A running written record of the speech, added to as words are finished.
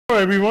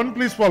Hello everyone,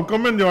 please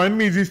welcome and join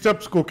me Easy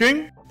Steps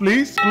Cooking.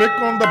 Please click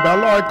on the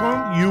bell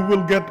icon. You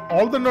will get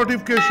all the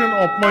notification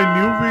of my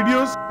new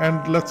videos,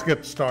 and let's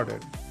get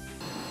started.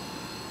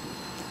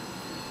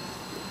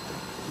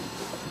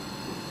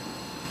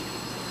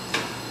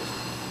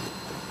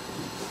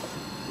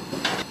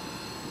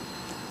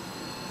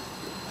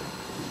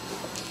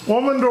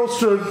 Oven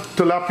roasted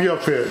tilapia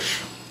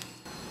fish.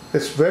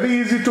 It's very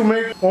easy to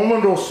make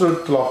oven roasted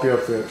tilapia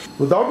fish.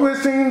 Without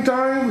wasting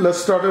time,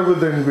 let's start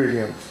with the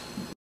ingredients.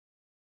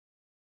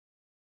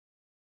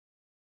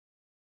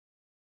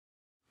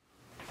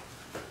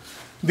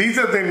 These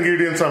are the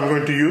ingredients I'm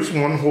going to use.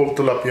 1 whole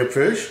tilapia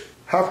fish,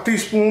 half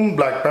teaspoon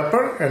black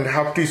pepper and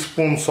half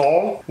teaspoon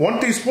salt, 1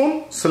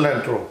 teaspoon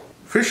cilantro.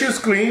 Fish is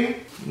clean,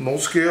 no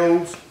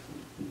scales,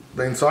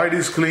 the inside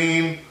is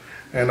clean,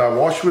 and I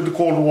washed with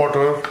cold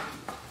water.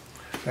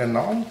 And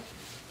now,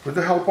 with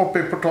the help of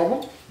paper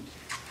towel,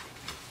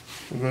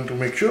 we're going to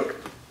make sure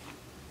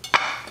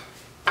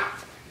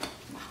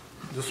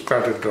just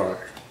pat it dry,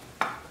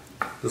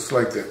 just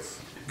like this.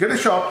 Get a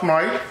sharp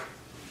knife,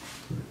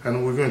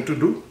 and we're going to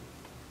do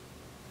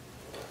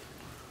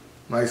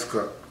nice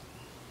cut.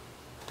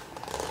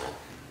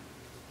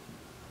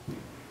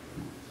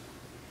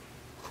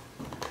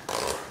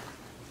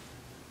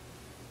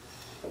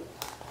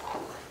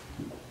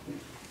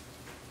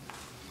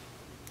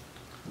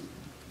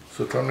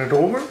 So turn it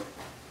over,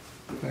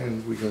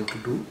 and we're going to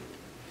do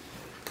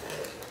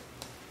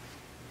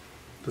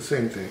the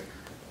same thing.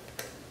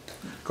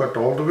 Cut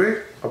all the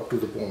way up to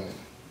the bone.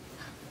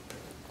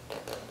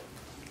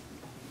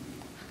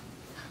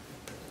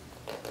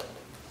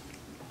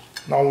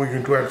 Now we're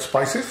going to add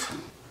spices,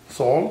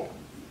 salt,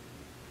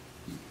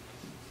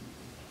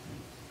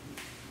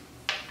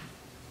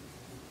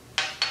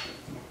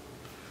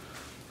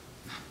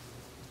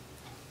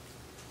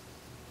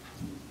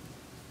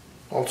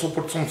 also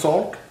put some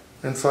salt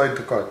inside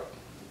the cut.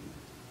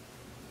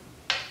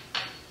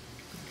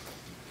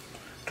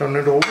 Turn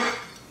it over,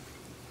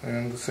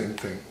 and the same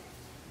thing,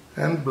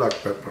 and black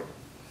pepper.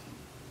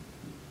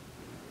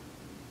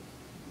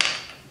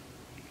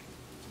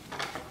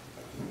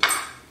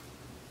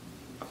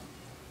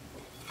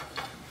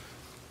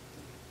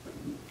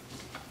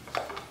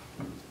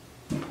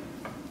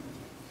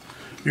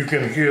 You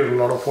can hear a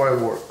lot of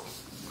firework.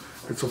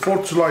 It's a 4th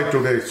of July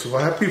today, so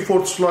a happy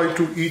 4th of July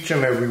to each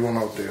and everyone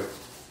out there.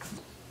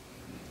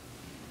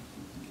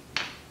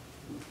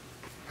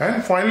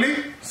 And finally,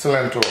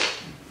 cilantro.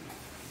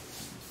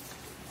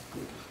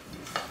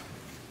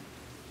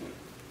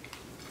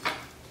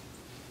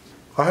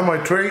 I have my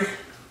tray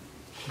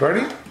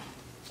ready.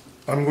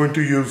 I'm going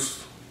to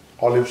use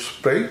olive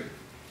spray.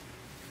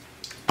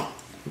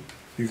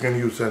 You can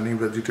use any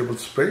vegetable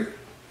spray.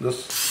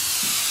 Just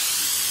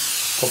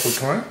couple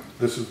times.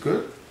 This is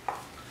good.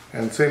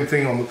 And same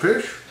thing on the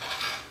fish.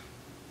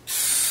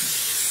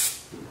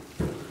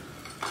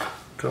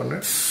 Turn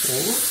it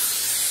over.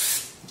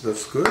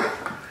 That's good.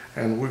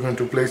 And we're going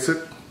to place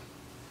it.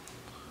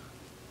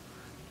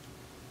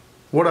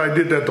 What I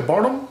did at the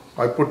bottom,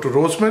 I put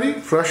rosemary,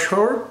 fresh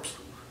herbs,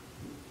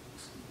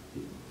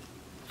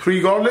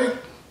 3 garlic,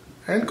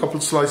 and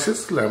couple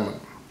slices lemon.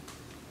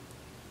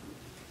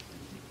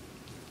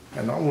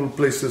 And now we'll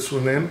place this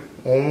one in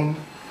oven.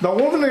 The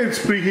oven is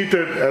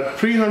preheated at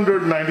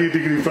 390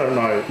 degrees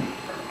Fahrenheit.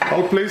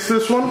 I'll place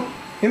this one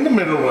in the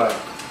middle rack.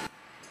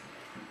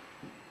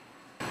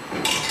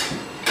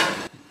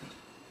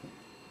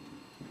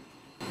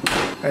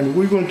 And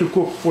we're going to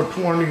cook for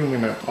 20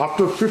 minutes.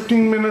 After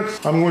 15 minutes,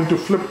 I'm going to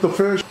flip the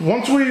fish.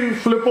 Once we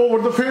flip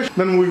over the fish,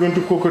 then we're going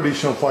to cook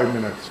additional 5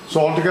 minutes.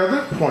 So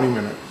altogether, 20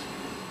 minutes.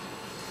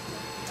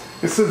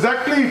 It's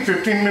exactly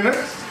 15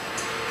 minutes.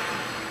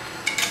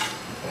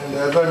 And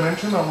as I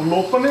mentioned, I will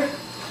open it.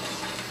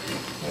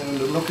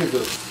 And look at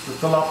this, the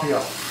tilapia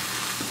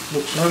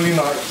looks really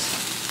nice.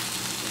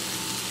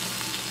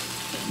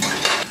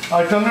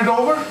 I turn it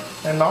over,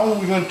 and now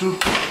we're going to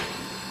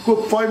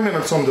cook 5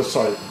 minutes on this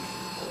side.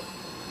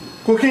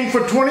 Cooking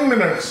for 20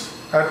 minutes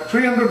at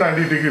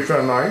 390 degrees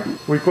Fahrenheit.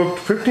 We cooked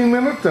 15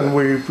 minutes, and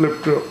we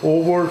flipped it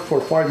over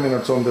for 5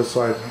 minutes on this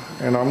side.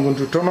 And I'm going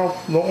to turn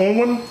off the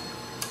oven.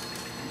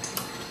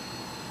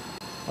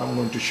 I'm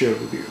going to share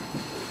with you.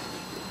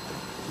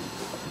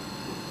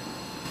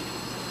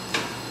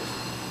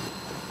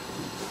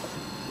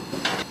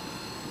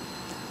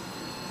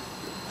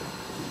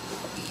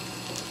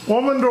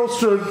 Oven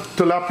roasted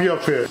tilapia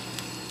fish.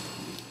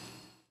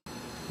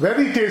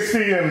 Very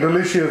tasty and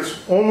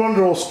delicious oven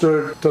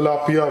roasted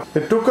tilapia.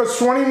 It took us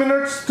 20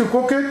 minutes to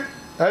cook it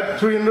at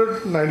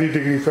 390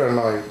 degrees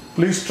Fahrenheit.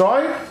 Please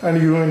try it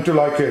and you're going to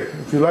like it.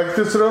 If you like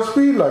this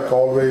recipe, like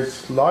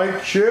always,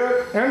 like,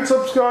 share and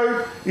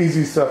subscribe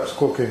Easy Steps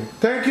Cooking.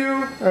 Thank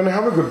you and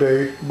have a good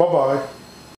day. Bye-bye.